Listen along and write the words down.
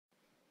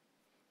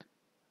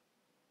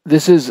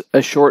This is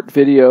a short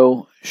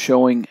video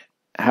showing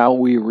how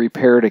we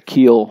repaired a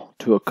keel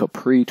to a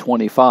Capri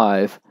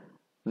 25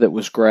 that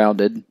was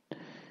grounded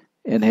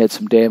and had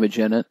some damage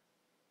in it.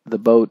 The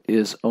boat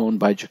is owned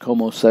by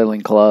Giacomo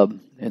Sailing Club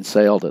and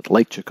sailed at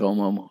Lake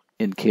Giacomo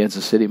in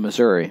Kansas City,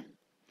 Missouri.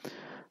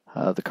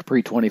 The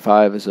Capri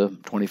 25 is a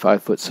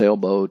 25-foot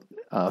sailboat,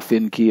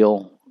 fin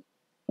keel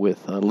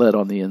with lead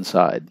on the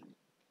inside.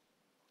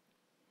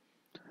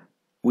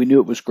 We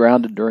knew it was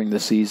grounded during the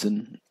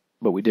season,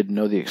 but we didn't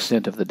know the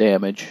extent of the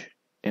damage,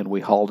 and we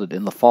hauled it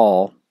in the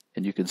fall,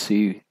 and you can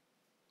see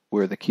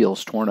where the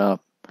keel's torn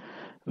up. It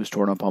was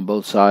torn up on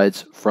both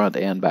sides, front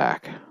and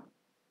back.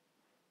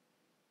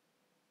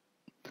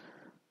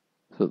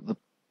 So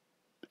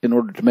in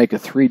order to make a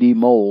 3D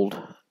mold,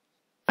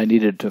 I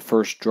needed to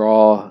first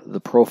draw the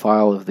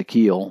profile of the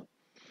keel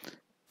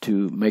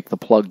to make the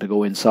plug to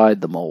go inside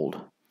the mold.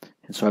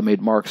 And so I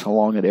made marks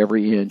along it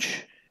every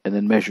inch and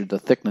then measured the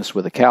thickness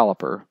with a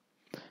caliper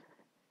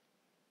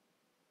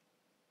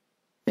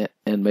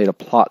and made a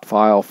plot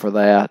file for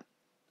that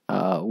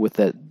with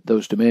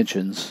those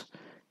dimensions,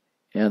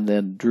 and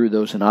then drew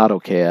those in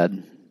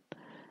AutoCAD.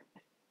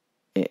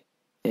 And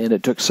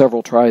it took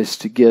several tries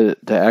to get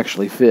it to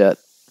actually fit.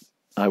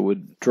 I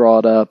would draw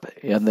it up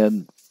and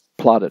then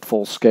plot it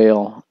full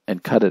scale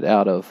and cut it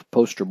out of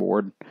poster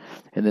board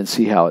and then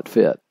see how it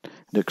fit. It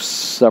took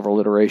several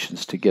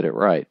iterations to get it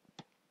right.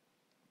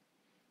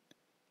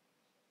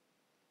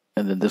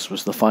 And then this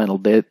was the final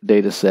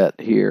data set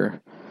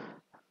here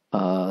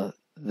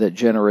that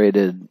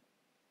generated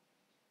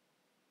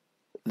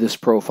this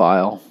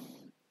profile,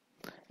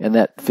 and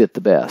that fit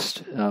the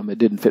best. It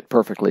didn't fit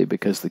perfectly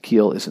because the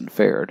keel isn't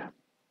faired.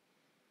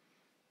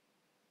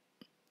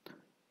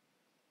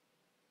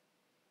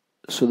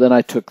 So then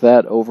I took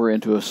that over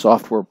into a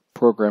software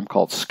program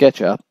called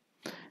SketchUp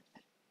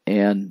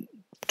and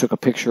took a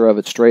picture of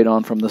it straight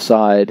on from the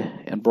side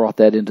and brought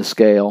that into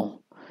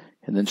scale,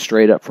 and then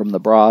straight up from the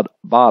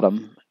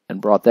bottom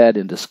and brought that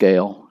into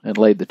scale and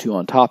laid the two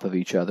on top of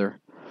each other.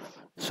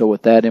 So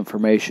with that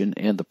information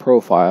and the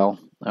profile,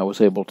 I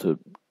was able to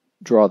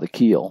draw the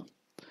keel.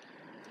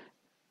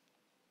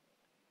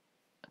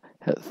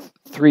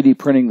 3D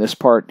printing this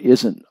part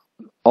isn't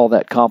all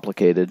that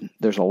complicated.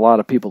 There's a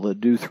lot of people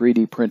that do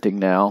 3D printing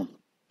now,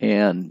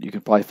 and you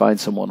can probably find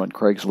someone on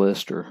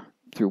Craigslist or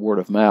through word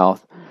of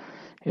mouth,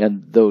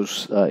 and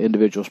those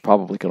individuals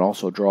probably can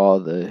also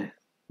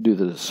do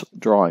this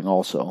drawing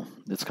also.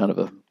 It's kind of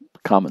a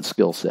common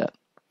skill set.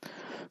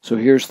 So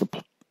here's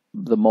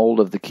the mold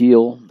of the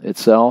keel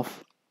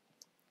itself.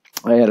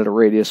 I added a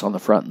radius on the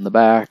front and the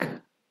back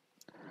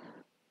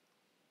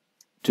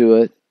to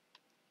it,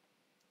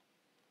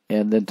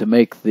 and then to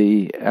make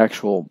the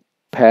actual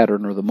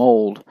pattern or the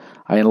mold,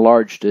 I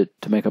enlarged it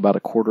to make about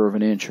 1/4 of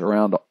an inch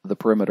around the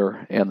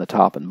perimeter and the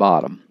top and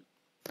bottom.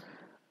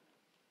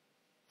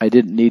 I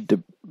didn't need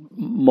to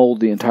mold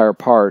the entire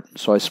part,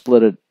 so I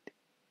split it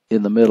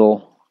in the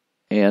middle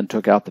and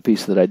took out the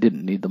piece that I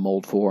didn't need the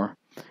mold for.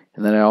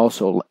 And then I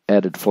also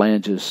added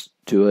flanges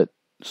to it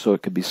so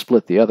it could be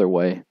split the other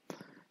way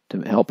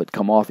to help it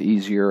come off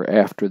easier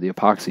after the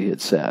epoxy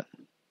had set.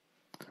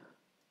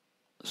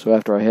 So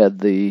after I had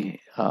the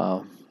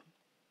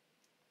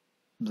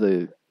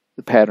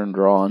pattern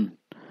drawn,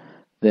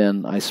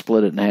 then I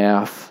split it in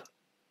half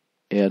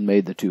and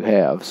made the two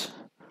halves,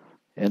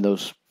 and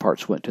those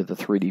parts went to the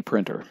 3D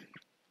printer.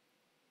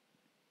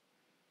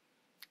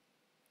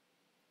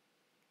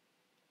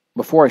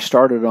 Before I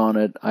started on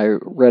it, I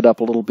read up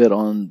a little bit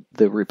on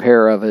the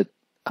repair of it.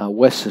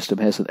 West System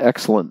has an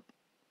excellent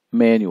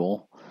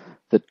manual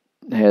that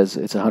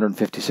it's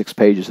 156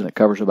 pages and it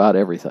covers about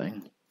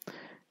everything.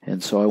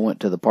 And so I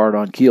went to the part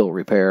on keel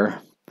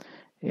repair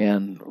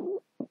and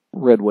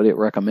read what it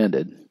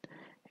recommended.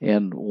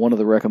 And one of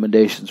the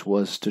recommendations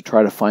was to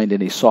try to find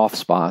any soft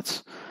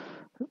spots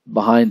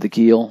behind the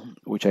keel,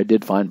 which I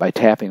did find by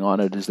tapping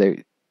on it as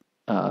they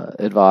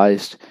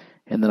advised.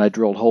 And then I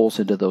drilled holes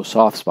into those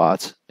soft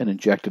spots and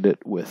injected it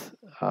with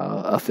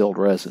a filled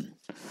resin.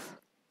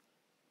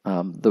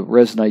 The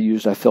resin I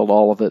used, I filled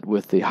all of it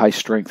with the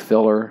high-strength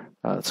filler.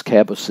 It's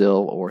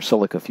Cabosil or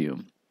silica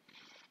fume.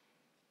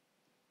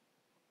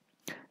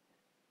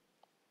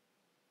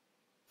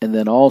 And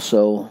then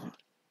also,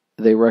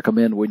 they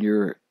recommend when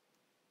you're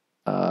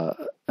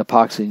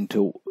epoxying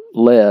to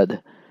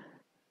lead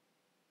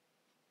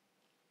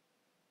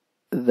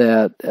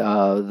that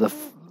the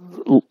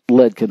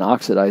lead can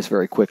oxidize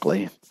very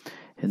quickly,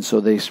 and so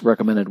they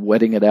recommended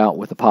wetting it out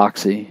with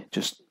epoxy,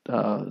 just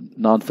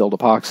non-filled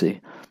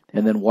epoxy,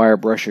 and then wire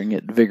brushing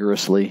it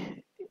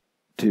vigorously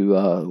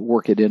to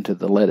work it into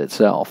the lead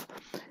itself.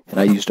 And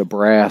I used a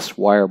brass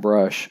wire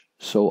brush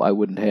so I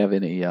wouldn't have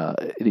any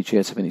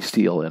chance of any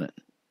steel in it.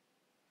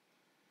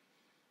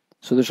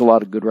 So there's a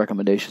lot of good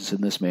recommendations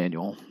in this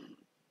manual.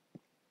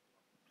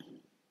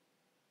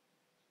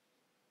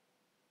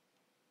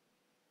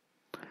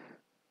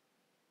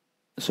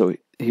 So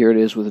here it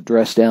is with it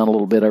dressed down a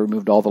little bit. I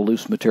removed all the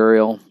loose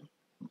material,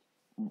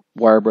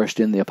 wire brushed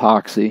in the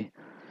epoxy,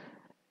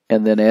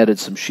 and then added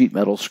some sheet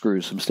metal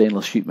screws, some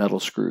stainless sheet metal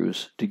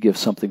screws, to give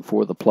something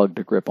for the plug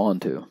to grip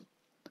onto.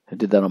 I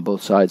did that on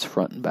both sides,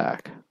 front and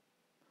back.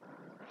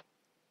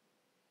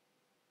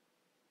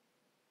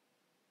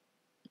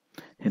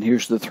 And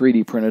here's the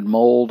 3D printed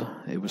mold.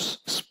 It was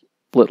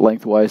split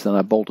lengthwise, then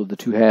I bolted the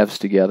two halves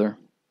together.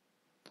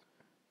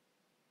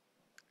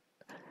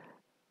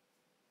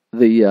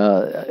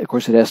 Of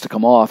course, it has to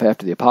come off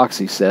after the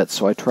epoxy sets,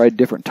 so I tried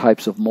different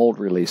types of mold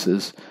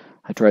releases.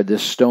 I tried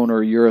this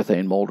Stoner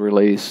urethane mold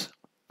release,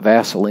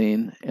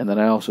 Vaseline, and then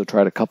I also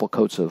tried a couple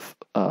coats of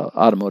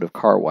automotive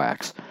car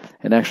wax.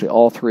 And actually,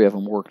 all three of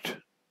them worked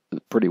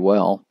pretty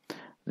well.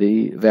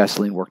 The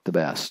Vaseline worked the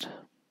best,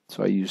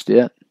 so I used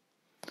it.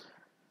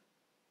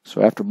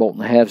 So after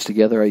bolting the halves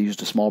together, I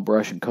used a small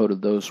brush and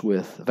coated those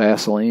with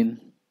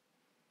Vaseline,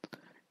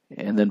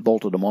 and then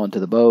bolted them onto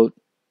the boat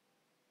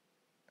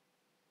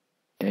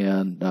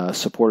and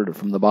supported it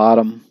from the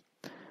bottom.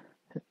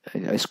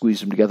 I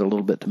squeezed them together a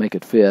little bit to make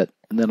it fit,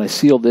 and then I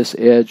sealed this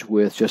edge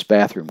with just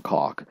bathroom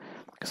caulk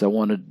because I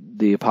wanted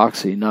the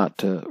epoxy not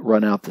to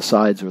run out the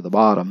sides or the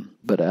bottom,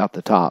 but out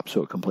the top,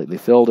 so it completely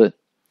filled it.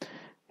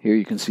 Here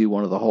you can see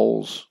one of the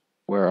holes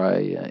where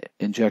I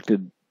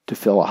injected to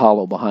fill a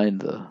hollow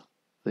behind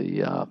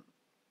the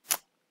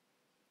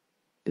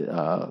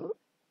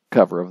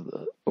cover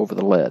of over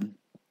the lead.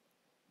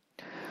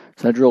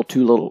 So I drilled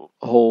two little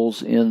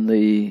holes in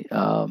the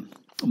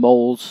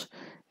molds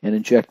and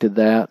injected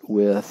that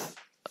with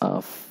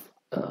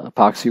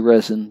epoxy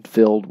resin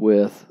filled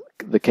with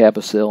the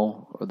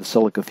Cabasil or the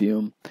silica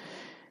fume,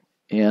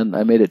 and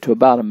I made it to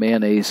about a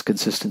mayonnaise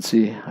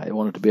consistency. I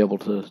wanted to be able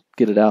to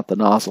get it out the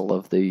nozzle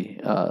of the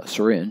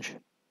syringe,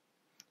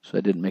 so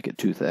I didn't make it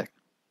too thick.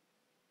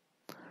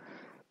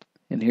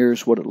 And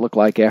here's what it looked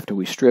like after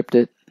we stripped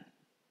it.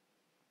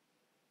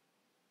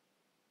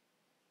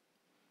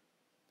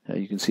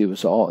 You can see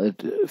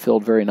it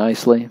filled very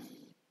nicely.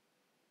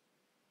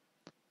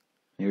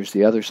 Here's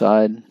the other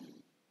side.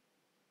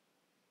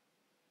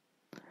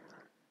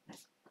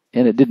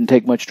 And it didn't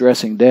take much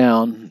dressing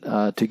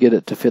down to get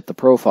it to fit the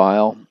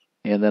profile.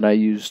 And then I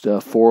used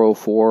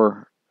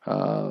 404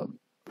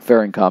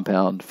 fairing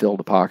compound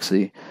filled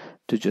epoxy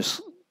to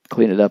just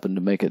clean it up and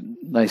to make it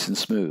nice and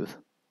smooth.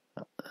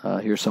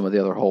 Here's some of the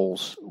other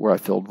holes where I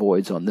filled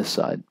voids on this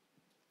side.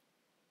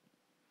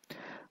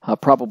 I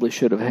probably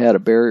should have had a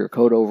barrier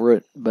coat over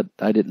it, but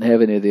I didn't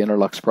have any of the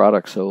Interlux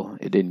products, so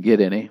it didn't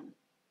get any.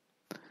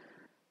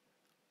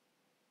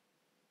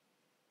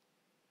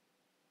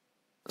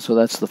 So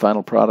that's the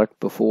final product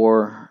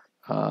before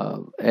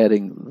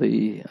adding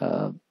the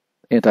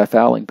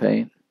anti-fouling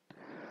paint.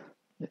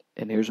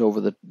 And here's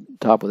over the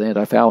top with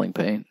anti-fouling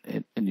paint,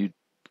 and you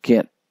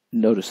can't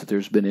notice that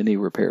there's been any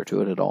repair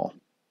to it at all.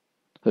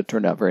 So it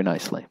turned out very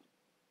nicely.